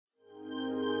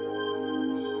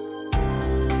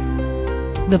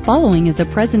The following is a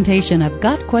presentation of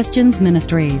Got Questions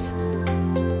Ministries.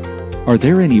 Are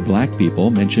there any black people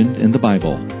mentioned in the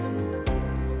Bible?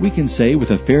 We can say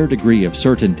with a fair degree of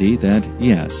certainty that,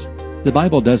 yes, the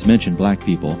Bible does mention black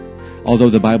people, although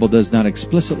the Bible does not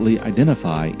explicitly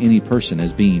identify any person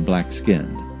as being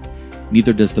black-skinned.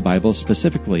 Neither does the Bible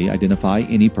specifically identify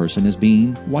any person as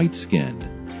being white-skinned.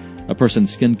 A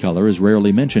person's skin color is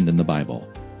rarely mentioned in the Bible.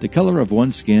 The color of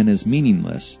one's skin is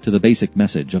meaningless to the basic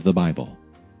message of the Bible.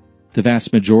 The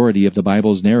vast majority of the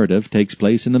Bible's narrative takes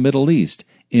place in the Middle East,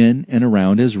 in and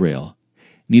around Israel.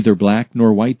 Neither black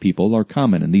nor white people are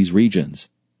common in these regions.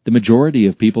 The majority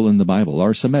of people in the Bible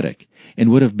are Semitic and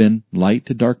would have been light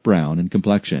to dark brown in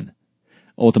complexion.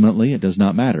 Ultimately, it does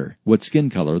not matter what skin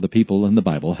color the people in the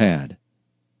Bible had.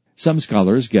 Some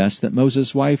scholars guess that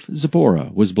Moses' wife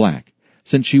Zipporah was black,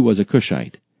 since she was a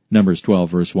Cushite. Numbers 12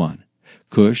 verse 1.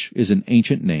 Cush is an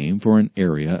ancient name for an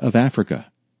area of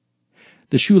Africa.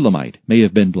 The Shulamite may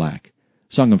have been black.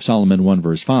 Song of Solomon 1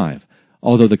 verse 5,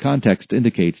 although the context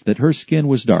indicates that her skin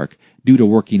was dark due to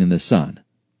working in the sun.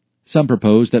 Some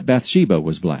propose that Bathsheba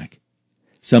was black.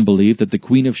 Some believe that the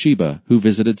Queen of Sheba who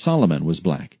visited Solomon was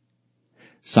black.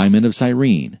 Simon of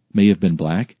Cyrene may have been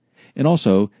black, and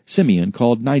also Simeon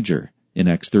called Niger in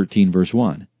Acts 13 verse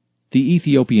 1. The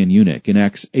Ethiopian eunuch in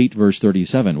Acts 8 verse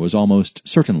 37 was almost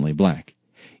certainly black.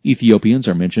 Ethiopians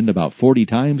are mentioned about 40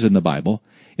 times in the Bible,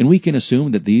 and we can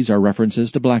assume that these are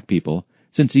references to black people,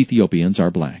 since Ethiopians are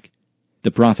black.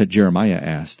 The prophet Jeremiah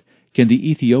asked, "Can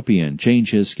the Ethiopian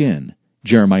change his skin?"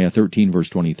 Jeremiah 13 verse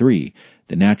 23.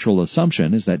 The natural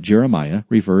assumption is that Jeremiah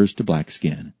refers to black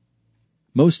skin.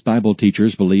 Most Bible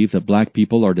teachers believe that black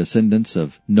people are descendants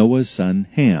of Noah's son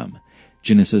Ham,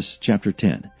 Genesis chapter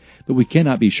 10, but we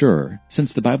cannot be sure,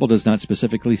 since the Bible does not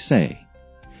specifically say.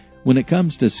 When it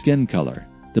comes to skin color,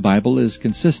 the Bible is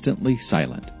consistently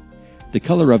silent. The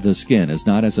color of the skin is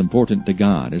not as important to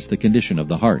God as the condition of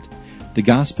the heart. The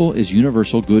gospel is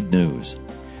universal good news.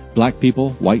 Black people,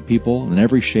 white people, and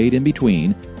every shade in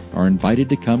between are invited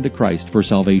to come to Christ for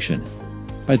salvation.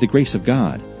 By the grace of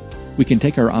God, we can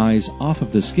take our eyes off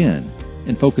of the skin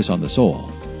and focus on the soul.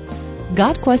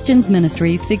 Got Questions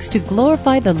Ministries seeks to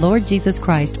glorify the Lord Jesus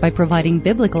Christ by providing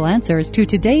biblical answers to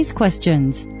today's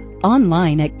questions.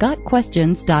 Online at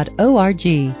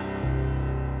gotquestions.org.